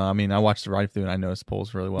 I don't know. I mean, I watched the ride through and I noticed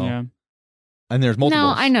poles really well. Yeah. And there's multiple.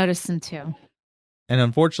 No, I noticed them too. And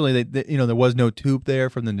unfortunately, there was no tube there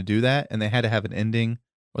for them to do that, and they had to have an ending,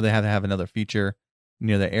 or they had to have another feature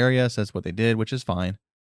near the area. So that's what they did, which is fine.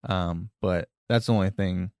 But that's the only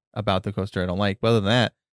thing about the coaster I don't like. But other than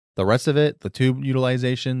that, the rest of it, the tube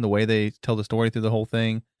utilization, the way they tell the story through the whole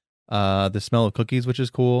thing, the smell of cookies, which is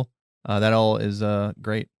cool, that all is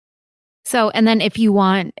great. So, and then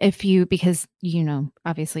because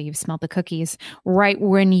obviously you've smelled the cookies, right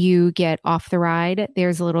when you get off the ride,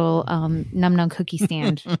 there's a little Num Num cookie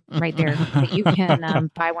stand right there that you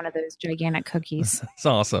can buy one of those gigantic cookies. That's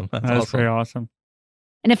awesome. That's awesome. pretty awesome.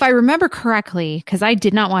 And if I remember correctly, because I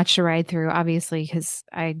did not watch the ride through, obviously, because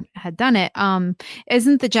I had done it,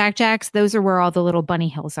 isn't the Jack Jacks, those are where all the little bunny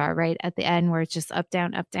hills are, right? At the end where it's just up,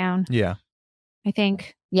 down, up, down. Yeah. I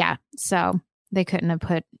think. Yeah. So they couldn't have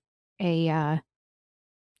put a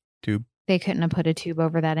tube. They couldn't have put a tube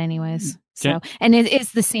over that anyways. So, and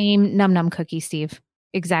it's the same Num Num cookie, Steve.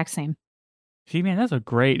 Exact same. See, man, that's a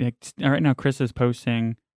great. Right now, Chris is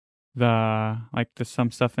posting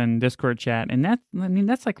some stuff in Discord chat, and that's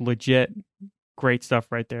legit great stuff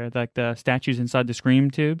right there. Like the statues inside the Scream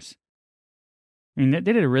tubes. I mean, they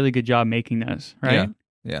did a really good job making those, right?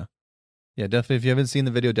 Yeah. Yeah, definitely. If you haven't seen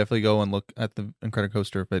the video, definitely go and look at the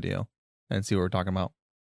Incredicoaster video and see what we're talking about.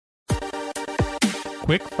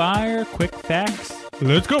 Quick fire, quick facts.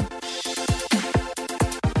 Let's go.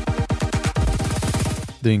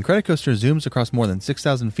 The Incredicoaster zooms across more than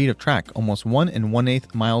 6,000 feet of track, almost 1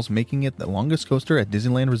 1/8 miles, making it the longest coaster at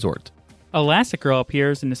Disneyland Resort. Elastigirl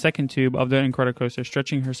appears in the second tube of the Incredicoaster,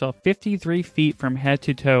 stretching herself 53 feet from head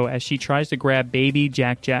to toe as she tries to grab baby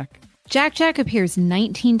Jack Jack. Jack Jack appears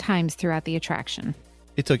 19 times throughout the attraction.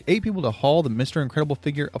 It took 8 people to haul the Mr. Incredible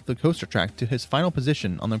figure up the coaster track to his final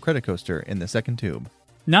position on the Incredicoaster in the second tube.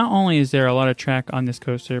 Not only is there a lot of track on this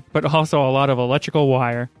coaster, but also a lot of electrical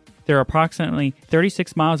wire. There are approximately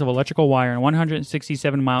 36 miles of electrical wire and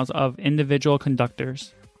 167 miles of individual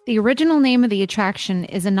conductors. The original name of the attraction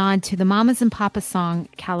is a nod to the Mamas and Papas song,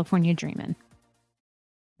 California Dreamin'.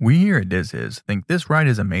 We here at DizHiz think this ride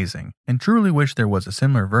is amazing and truly wish there was a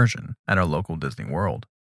similar version at our local Disney World.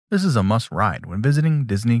 This is a must ride when visiting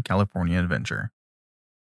Disney California Adventure.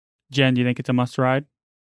 Jen, do you think it's a must ride?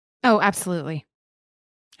 Oh, absolutely.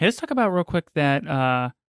 Hey, let's talk about real quick that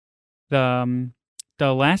the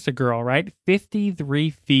Elastigirl, right? 53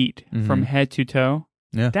 feet from head to toe.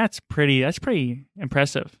 Yeah. That's pretty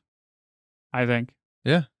impressive, I think.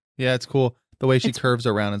 Yeah. Yeah, it's cool. The way she curves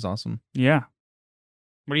around is awesome. Yeah.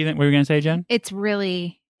 What do you think? What were you going to say, Jen? It's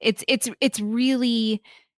really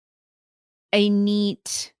a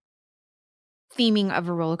neat theming of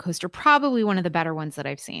a roller coaster. Probably one of the better ones that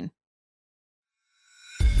I've seen.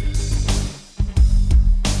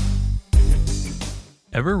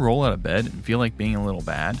 Ever roll out of bed and feel like being a little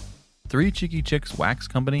bad? Three Cheeky Chicks Wax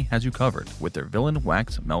Company has you covered with their Villain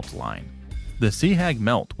Wax Melt line. The Sea Hag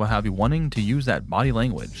Melt will have you wanting to use that body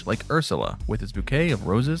language like Ursula with its bouquet of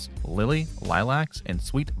roses, lily, lilacs, and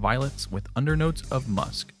sweet violets with undernotes of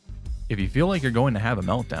musk. If you feel like you're going to have a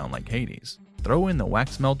meltdown like Hades, throw in the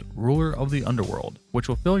Wax Melt Ruler of the Underworld, which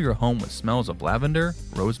will fill your home with smells of lavender,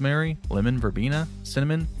 rosemary, lemon verbena,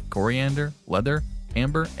 cinnamon, coriander, leather,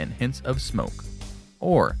 amber, and hints of smoke.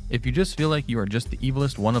 Or, if you just feel like you are just the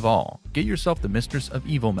evilest one of all, get yourself the Mistress of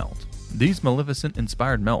Evil Melt. These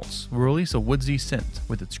Maleficent-inspired melts will release a woodsy scent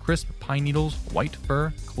with its crisp pine needles, white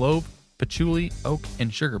fir, clove, patchouli, oak,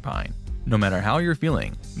 and sugar pine. No matter how you're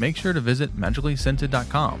feeling, make sure to visit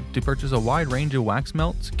magicallyscented.com to purchase a wide range of wax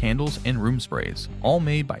melts, candles, and room sprays, all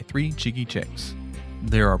made by Three Cheeky Chicks.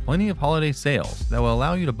 There are plenty of holiday sales that will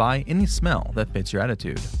allow you to buy any smell that fits your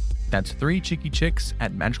attitude. That's Three Cheeky Chicks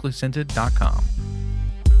at magicallyscented.com.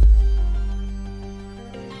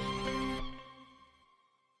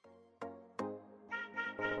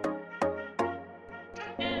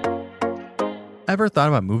 Ever thought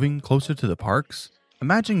about moving closer to the parks?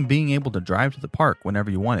 Imagine being able to drive to the park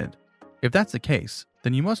whenever you wanted. If that's the case,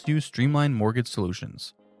 then you must use Streamline Mortgage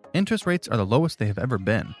Solutions. Interest rates are the lowest they have ever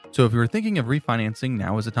been, so if you are thinking of refinancing,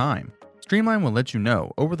 now is the time. Streamline will let you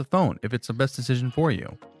know over the phone if it's the best decision for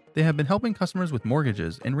you. They have been helping customers with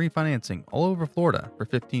mortgages and refinancing all over Florida for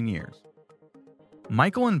 15 years.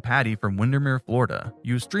 Michael and Patty from Windermere, Florida,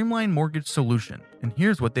 use Streamline Mortgage Solution, and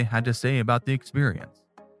here's what they had to say about the experience.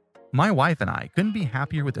 My wife and I couldn't be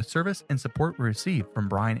happier with the service and support we received from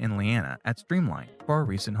Brian and Leanna at Streamline for our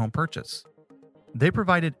recent home purchase. They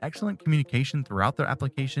provided excellent communication throughout their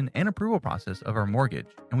application and approval process of our mortgage,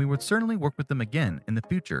 and we would certainly work with them again in the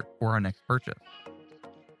future for our next purchase.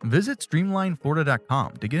 Visit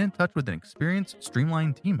StreamlineFlorida.com to get in touch with an experienced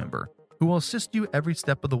Streamline team member who will assist you every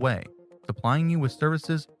step of the way, supplying you with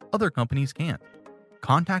services other companies can't.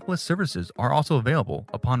 Contactless services are also available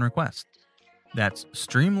upon request. That's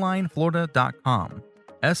StreamlineFlorida.com,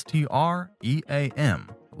 STREAM,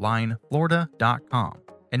 lineflorida.com,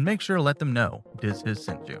 and make sure to let them know DizHiz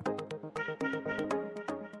sent you.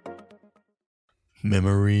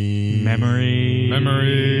 Memories.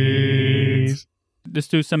 Let's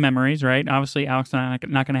do some memories, right? Obviously, Alex and I are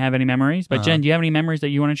not going to have any memories, but Jen, do you have any memories that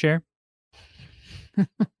you want to share?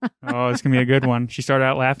 Oh, it's going to be a good one. She started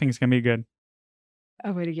out laughing. It's going to be good.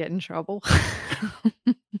 A way to get in trouble.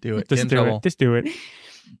 Do it. Just do it. Just do it.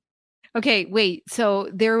 Okay, wait. So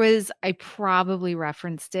I probably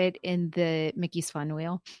referenced it in the Mickey's Fun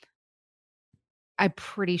Wheel. I'm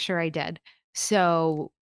pretty sure I did.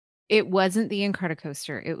 So it wasn't the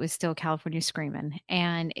Incredicoaster. It was still California Screamin'.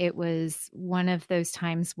 And it was one of those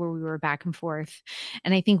times where we were back and forth.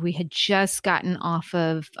 And I think we had just gotten off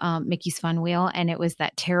of Mickey's Fun Wheel. And it was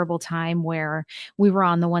that terrible time where we were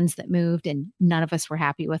on the ones that moved and none of us were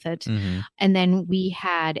happy with it. And then we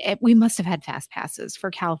must have had fast passes for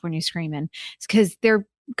California Screamin' because they're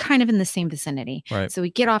kind of in the same vicinity. Right. So we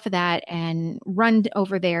get off of that and run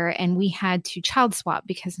over there, and we had to child swap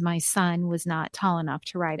because my son was not tall enough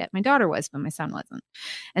to ride it. My daughter was, but my son wasn't.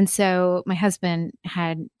 And so my husband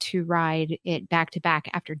had to ride it back to back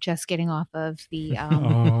after just getting off of the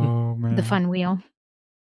Oh man. the fun wheel.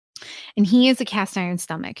 And he is a cast iron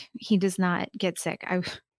stomach. He does not get sick.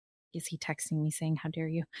 Is he texting me saying, "How dare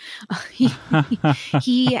you?"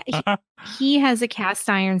 He has a cast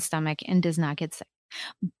iron stomach and does not get sick.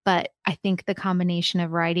 But I think the combination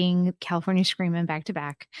of riding California Screamin' back to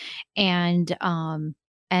back and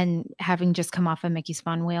having just come off of Mickey's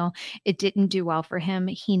Fun Wheel, it didn't do well for him.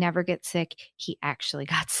 He never gets sick. He actually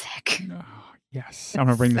got sick. Oh, yes. I'm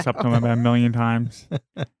going to bring this up to him about 1,000,000 times.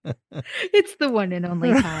 It's the one and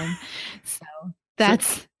only time. So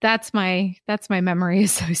that's my memory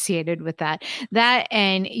associated with that. That,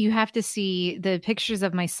 and you have to see the pictures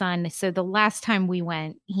of my son. So the last time we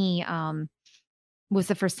went, he was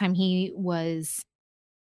the first time he was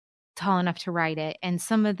tall enough to ride it, and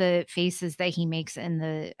some of the faces that he makes in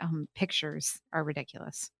the pictures are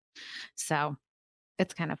ridiculous. So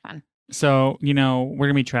it's kind of fun. So, we're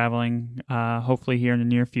going to be traveling, hopefully here in the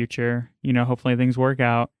near future. Hopefully things work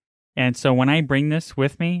out. And so when I bring this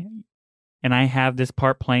with me and I have this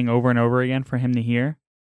part playing over and over again for him to hear,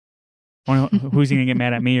 who's going to get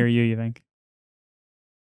mad at me or you think?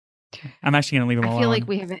 I'm actually going to leave him alone. I feel like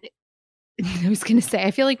we have I was going to say, I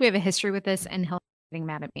feel like we have a history with this, and he'll be getting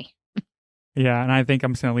mad at me. Yeah, and I think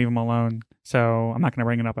I'm just going to leave him alone. So I'm not going to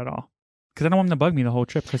bring it up at all. Because I don't want him to bug me the whole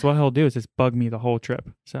trip. Because what he'll do is just bug me the whole trip.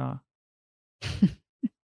 So.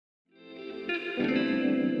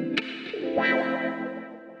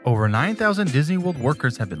 Over 9,000 Disney World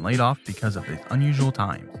workers have been laid off because of these unusual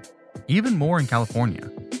times. Even more in California.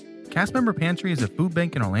 Cast Member Pantry is a food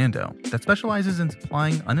bank in Orlando that specializes in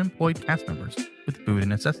supplying unemployed cast members with food and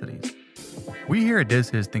necessities. We here at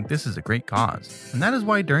DizHiz think this is a great cause, and that is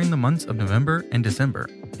why during the months of November and December,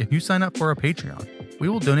 if you sign up for our Patreon, we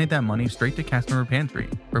will donate that money straight to Cast Member Pantry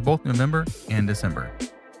for both November and December.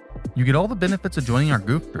 You get all the benefits of joining our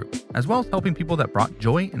goof group, as well as helping people that brought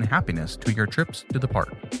joy and happiness to your trips to the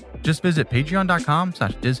park. Just visit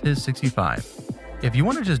patreon.com/DizHiz65. If you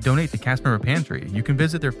want to just donate to Cast Member Pantry, you can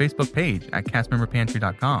visit their Facebook page at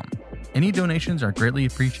castmemberpantry.com. Any donations are greatly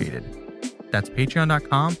appreciated. That's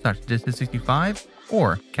patreon.com/DizHiz65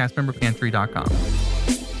 or castmemberpantry.com.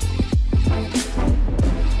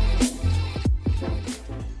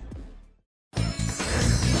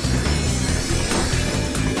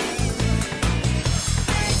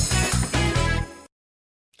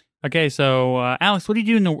 Okay, so Alex, what do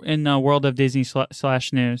you do in the world of Disney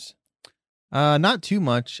 / news? Not too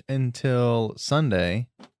much until Sunday.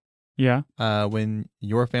 Yeah. When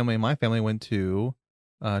your family and my family went to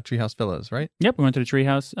Treehouse Villas, right? Yep, we went to the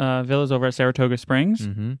Treehouse Villas over at Saratoga Springs.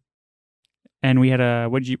 Mm-hmm. And we had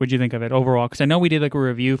what'd you think of it overall? Because I know we did like a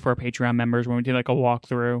review for our Patreon members when we did like a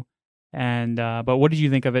walkthrough. And but what did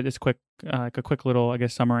you think of it? This quick, like a quick little, I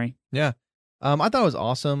guess, summary. Yeah. I thought it was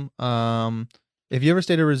awesome. If you ever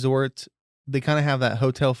stayed at a resort, they kind of have that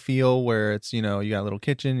hotel feel where it's, you got a little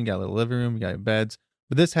kitchen, you got a little living room, you got beds.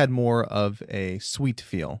 But this had more of a suite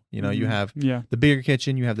feel. You have the bigger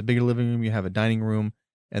kitchen, you have the bigger living room, you have a dining room,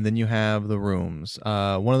 and then you have the rooms.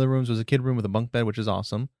 One of the rooms was a kid room with a bunk bed, which is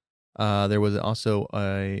awesome. There was also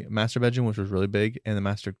a master bedroom, which was really big, and the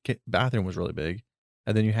master bathroom was really big.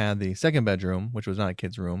 And then you had the second bedroom, which was not a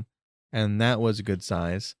kid's room, and that was a good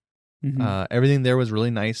size. Mm-hmm. Everything there was really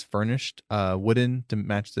nice, furnished, wooden to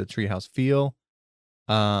match the treehouse feel.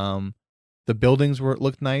 The buildings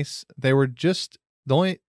looked nice. They were just the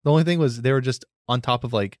only thing was they were just on top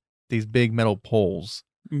of like these big metal poles.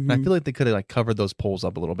 Mm-hmm. And I feel like they could have like covered those poles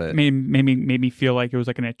up a little bit. Made me feel like it was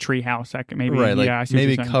like in a tree house. Maybe right, like yeah,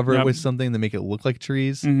 maybe cover it with something to make it look like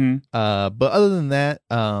trees. Mm-hmm. But other than that,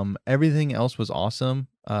 everything else was awesome.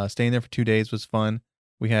 Staying there for 2 days was fun.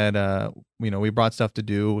 We had we brought stuff to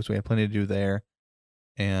do, so we had plenty to do there,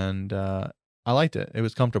 and I liked it. It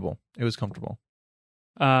was comfortable.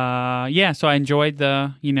 Yeah. So I enjoyed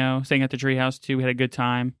the staying at the treehouse too. We had a good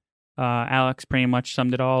time. Alex pretty much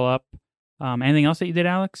summed it all up. Anything else that you did,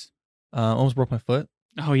 Alex? Almost broke my foot.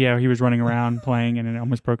 Oh yeah, he was running around playing and it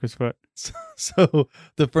almost broke his foot. So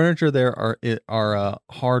the furniture there are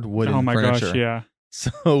hard wooden furniture. Oh my gosh, yeah.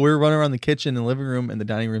 So we were running around the kitchen and living room and the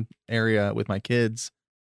dining room area with my kids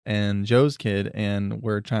and Joe's kid, and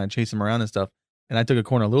we're trying to chase him around and stuff. And I took a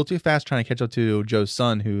corner a little too fast trying to catch up to Joe's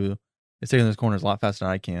son, who is taking those corners a lot faster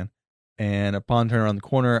than I can. And upon turning around the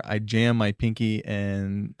corner, I jammed my pinky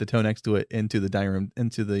and the toe next to it into the dining room,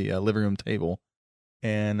 into the living room table.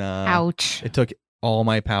 And ouch! It took all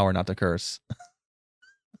my power not to curse.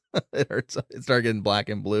 It hurts. It started getting black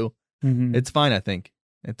and blue. Mm-hmm. It's fine, I think.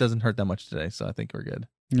 It doesn't hurt that much today, so I think we're good.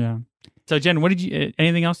 Yeah. So Jen, what did you?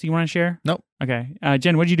 Anything else you want to share? Nope. Okay.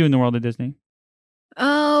 Jen, what did you do in the world of Disney?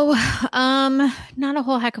 Oh, not a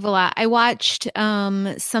whole heck of a lot. I watched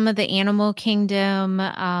some of the Animal Kingdom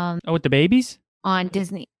With the babies on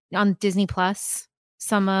Disney Plus.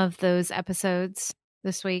 Some of those episodes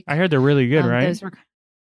this week. I heard they're really good, right? Those were.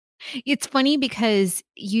 It's funny because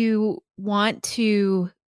you want to.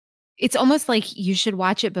 It's almost like you should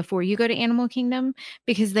watch it before you go to Animal Kingdom,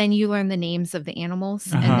 because then you learn the names of the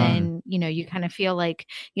animals, and then you kind of feel like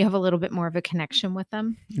you have a little bit more of a connection with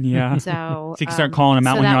them. Yeah. So you can start calling them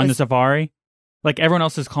out when you're on the safari. Like everyone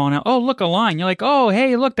else is calling out, oh, look, a lion. You're like, oh,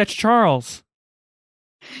 hey, look, that's Charles.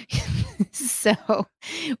 So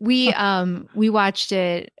we watched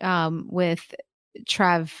it with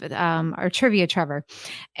Trev, our trivia Trevor,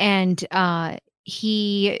 and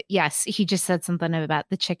he just said something about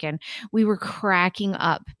the chicken. We were cracking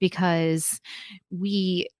up because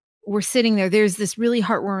we were sitting there. There's this really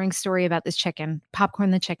heartwarming story about this chicken,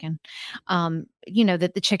 Popcorn the chicken.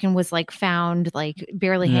 That the chicken was like found like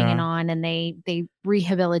barely hanging on, and they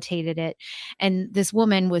rehabilitated it. And this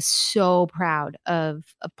woman was so proud of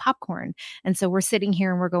Popcorn. And so we're sitting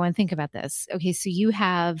here and we're going, think about this. Okay, so you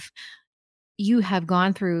have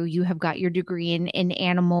gone through, you have got your degree in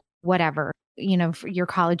animal whatever, for your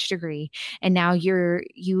college degree, and now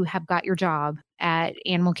you have got your job at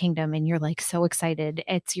Animal Kingdom, and you're like so excited.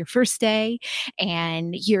 It's your first day,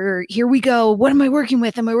 and here we go. What am I working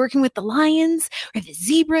with? Am I working with the lions or the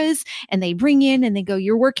zebras? And they bring in and they go,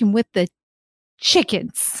 you're working with the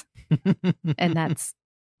chickens. And that's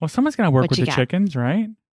well, someone's gonna work with the chickens, right?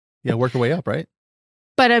 Yeah, work your way up, right?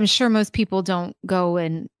 But I'm sure most people don't go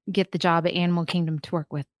and get the job at Animal Kingdom to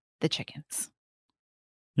work with the chickens.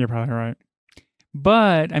 You're probably right.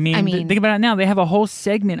 But I mean, think about it now. They have a whole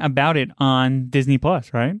segment about it on Disney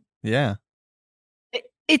Plus, right? Yeah.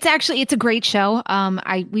 It's a great show.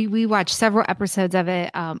 We watched several episodes of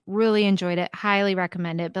it. Really enjoyed it. Highly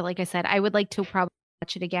recommend it. But like I said, I would like to probably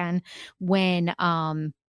watch it again when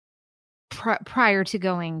prior to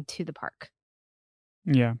going to the park.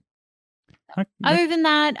 Yeah. Other than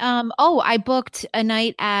that, I booked a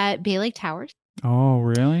night at Bay Lake Towers. Oh,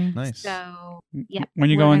 really? Nice. So, yeah. When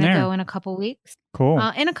you going there? Go in a couple weeks. Cool.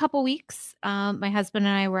 In a couple weeks, my husband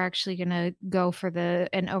and I were actually going to go for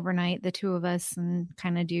an overnight, the two of us, and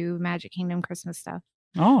kind of do Magic Kingdom Christmas stuff.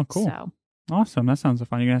 Oh, cool. So, awesome. That sounds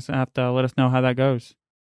fun. You're going to have to let us know how that goes.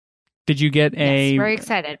 Did you get yes, very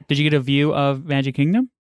excited. Did you get a view of Magic Kingdom?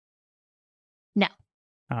 No.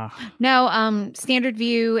 No, standard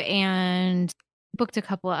view, and booked a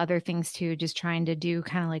couple of other things too, just trying to do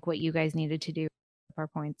kind of like what you guys needed to do with our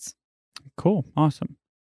points. Cool. Awesome.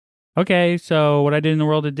 Okay, so what I did in the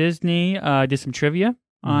world of Disney, did some trivia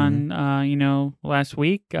on last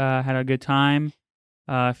week. Had a good time.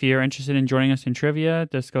 If you're interested in joining us in trivia,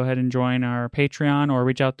 just go ahead and join our Patreon or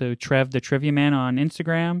reach out to Trev the Trivia Man on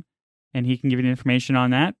Instagram, and he can give you the information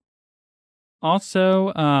on that.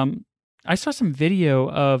 Also, I saw some video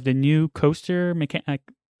of the new coaster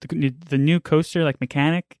the new coaster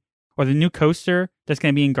mechanic, or the new coaster that's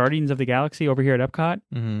going to be in Guardians of the Galaxy over here at Epcot.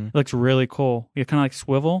 Mm-hmm. It looks really cool. It's kind of like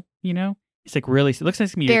swivel, It's like really. It looks like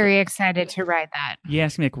it's gonna be very excited to ride that. Yeah,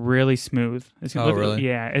 it's gonna be like really smooth. It's gonna really?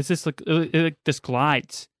 Yeah, it's just like it just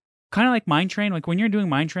glides, kind of like Mine Train. Like when you're doing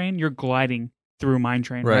Mine Train, you're gliding through Mine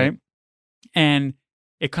Train, right? And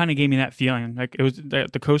it kind of gave me that feeling. Like it was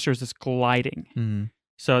the coaster is just gliding. Mm-hmm.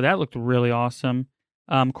 So that looked really awesome.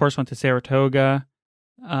 Of course, went to Saratoga.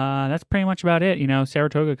 That's pretty much about it.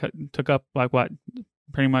 Saratoga took up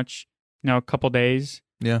pretty much a couple days.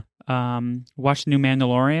 Yeah. Watched the new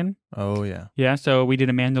Mandalorian. Oh yeah. Yeah. So we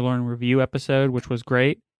did a Mandalorian review episode, which was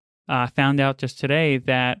great. Found out just today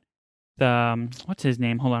that the what's his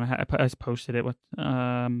name? Hold on, I just posted it.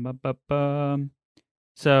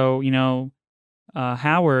 So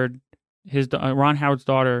Howard, Ron Howard's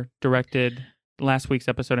daughter, directed last week's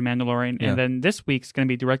episode of Mandalorian, and then this week's going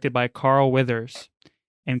to be directed by Carl Weathers.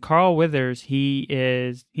 And Carl Weathers, he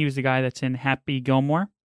was the guy that's in Happy Gilmore,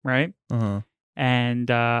 right? Uh-huh. And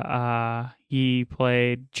he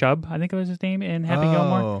played Chubb, I think it was his name, in Happy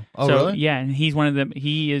Gilmore. Oh, so, really? Yeah, and he's one of them.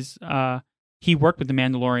 He is he worked with the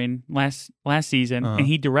Mandalorian last season, and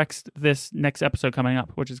he directs this next episode coming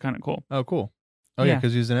up, which is kind of cool. Oh, cool. Oh yeah,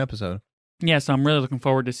 because he was in an episode. Yeah, so I'm really looking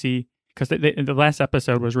forward to see, because the last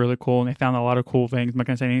episode was really cool, and they found a lot of cool things. I'm not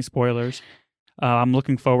going to say any spoilers. I'm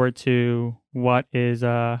looking forward to what is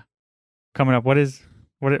coming up. What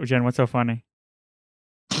Jen? What's so funny?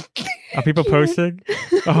 Are people posting?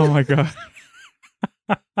 Oh my god!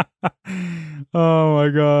 Oh my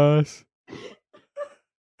gosh!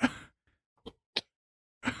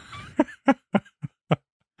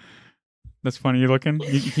 That's funny. You looking?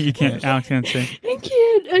 You can't. Alex can't see. I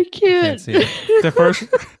can't. Can't see it.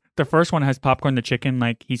 The first one has Popcorn the chicken,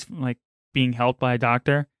 like he's like being held by a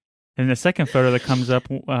doctor. And the second photo that comes up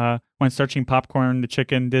when searching Popcorn the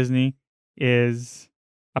chicken Disney is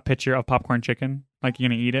a picture of popcorn chicken, like you're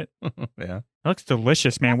gonna eat it. Yeah, it looks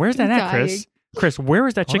delicious, man. Where's that at, Chris? Chris, where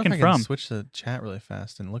is that chicken from? Switch the chat really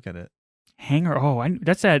fast and look at it. Hangar. Oh,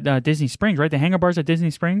 that's at Disney Springs, right? The Hangar Bar's at Disney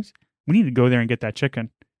Springs. We need to go there and get that chicken.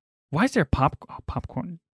 Why is there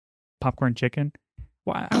popcorn chicken?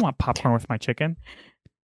 Why? I want popcorn with my chicken.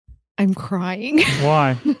 I'm crying.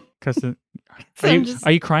 Why? Because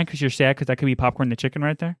are you crying because you're sad because that could be popcorn the chicken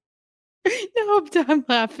right there? No, I'm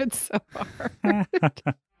laughing so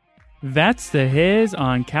hard. That's the His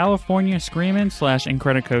on California Screamin' /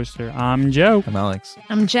 Incredicoaster. I'm Joe. I'm Alex.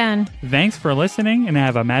 I'm Jen. Thanks for listening and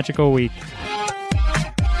have a magical week.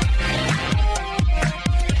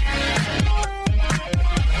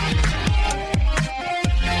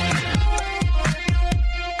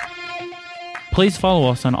 Please follow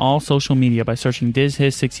us on all social media by searching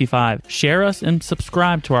DizHiz65. Share us and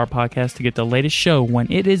subscribe to our podcast to get the latest show when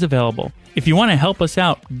it is available. If you want to help us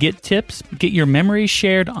out, get tips, get your memories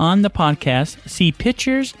shared on the podcast, see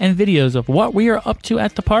pictures and videos of what we are up to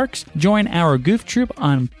at the parks, join our goof troop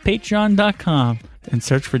on patreon.com and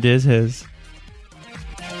search for DizHiz.